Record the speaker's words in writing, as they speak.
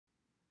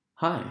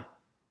Hi,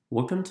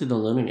 welcome to the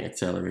Learning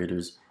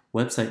Accelerator's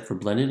website for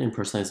blended and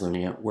personalized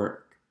learning at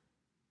work.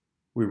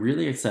 We're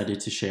really excited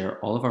to share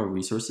all of our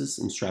resources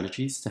and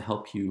strategies to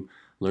help you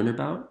learn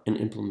about and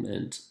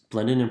implement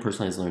blended and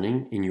personalized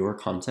learning in your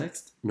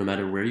context, no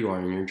matter where you are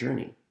in your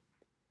journey.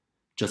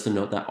 Just a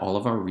note that all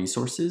of our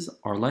resources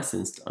are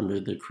licensed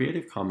under the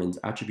Creative Commons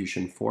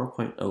Attribution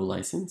 4.0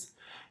 license,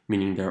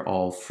 meaning they're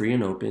all free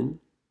and open,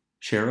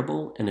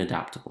 shareable, and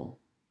adaptable.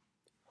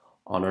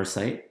 On our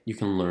site, you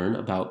can learn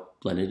about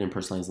blended and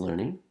personalized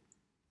learning,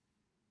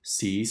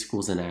 see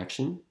schools in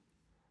action,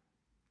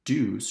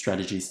 do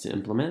strategies to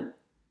implement,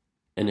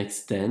 and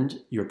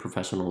extend your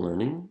professional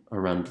learning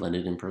around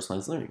blended and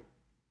personalized learning.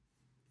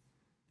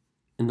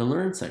 In the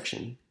Learn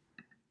section,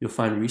 you'll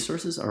find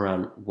resources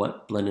around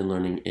what blended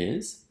learning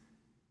is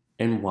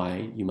and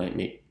why you might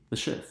make the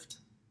shift.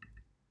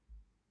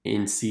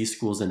 In See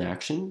Schools in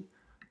Action,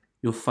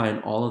 you'll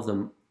find all of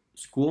the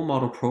school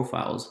model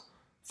profiles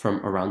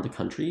from around the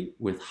country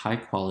with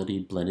high-quality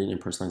blended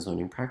and personalized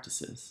learning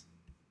practices.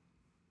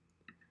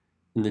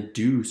 In the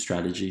Do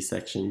Strategy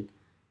section,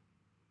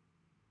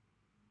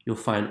 you'll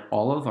find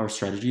all of our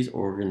strategies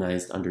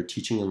organized under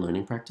Teaching and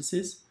Learning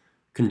Practices,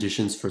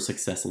 Conditions for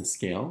Success and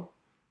Scale,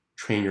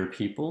 Train Your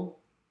People,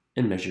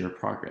 and Measure Your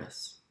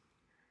Progress.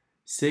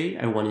 Say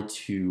I wanted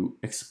to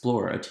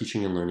explore a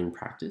teaching and learning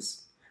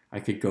practice, I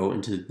could go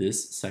into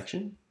this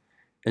section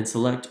and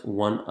select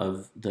one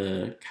of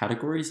the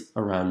categories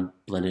around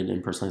blended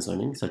and personalized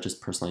learning, such as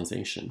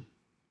personalization.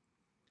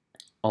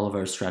 All of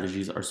our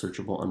strategies are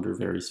searchable under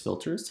various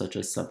filters, such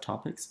as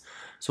subtopics,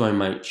 so I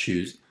might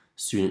choose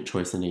student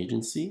choice and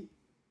agency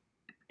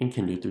and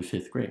kinder through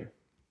 5th grade.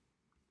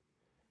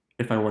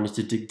 If I wanted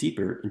to dig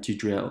deeper into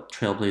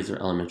Trailblazer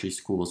Elementary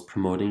School's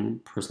promoting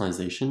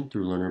personalization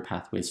through learner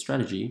pathways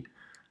strategy,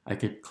 I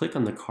could click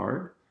on the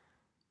card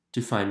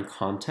to find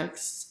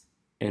contexts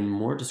and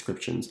more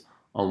descriptions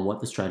on what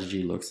the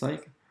strategy looks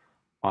like,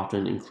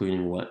 often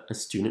including what a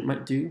student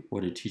might do,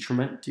 what a teacher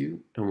might do,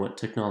 and what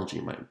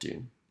technology might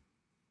do.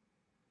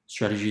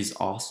 Strategies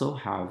also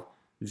have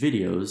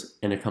videos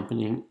and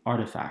accompanying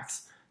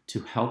artifacts to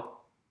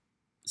help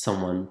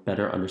someone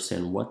better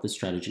understand what the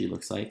strategy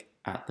looks like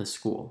at the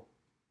school.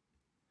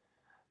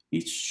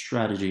 Each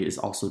strategy is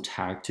also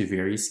tagged to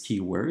various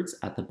keywords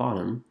at the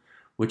bottom,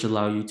 which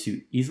allow you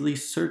to easily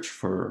search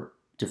for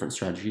different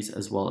strategies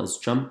as well as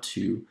jump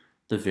to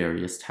the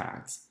various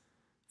tags.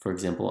 For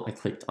example, I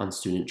clicked on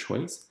student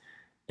choice,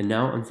 and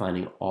now I'm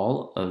finding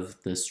all of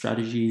the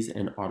strategies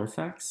and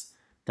artifacts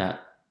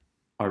that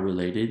are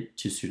related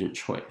to student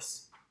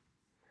choice.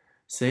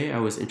 Say I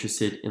was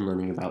interested in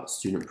learning about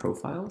student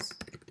profiles.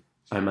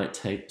 I might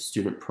type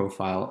student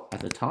profile at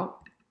the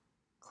top,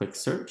 click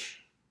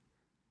search,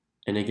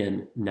 and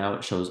again, now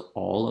it shows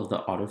all of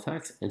the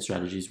artifacts and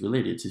strategies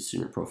related to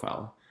student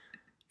profile.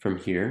 From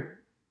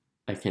here,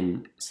 I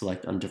can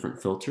select on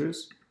different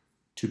filters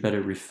to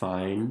better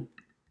refine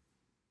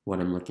what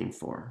I'm looking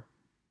for.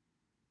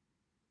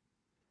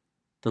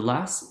 The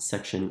last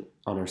section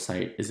on our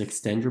site is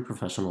Extend Your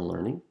Professional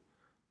Learning,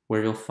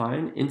 where you'll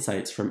find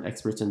insights from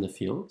experts in the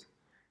field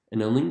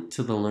and a link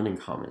to the Learning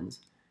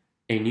Commons,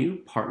 a new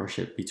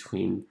partnership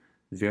between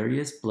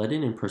various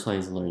blended and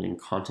personalized learning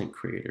content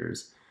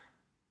creators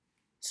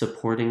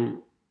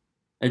supporting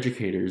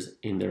educators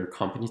in their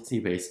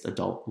competency-based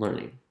adult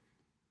learning.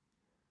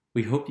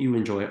 We hope you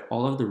enjoy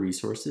all of the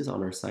resources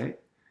on our site.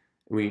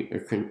 We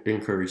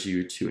encourage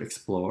you to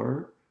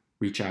explore,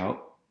 reach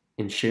out,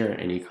 and share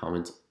any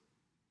comments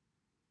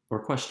or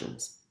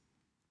questions.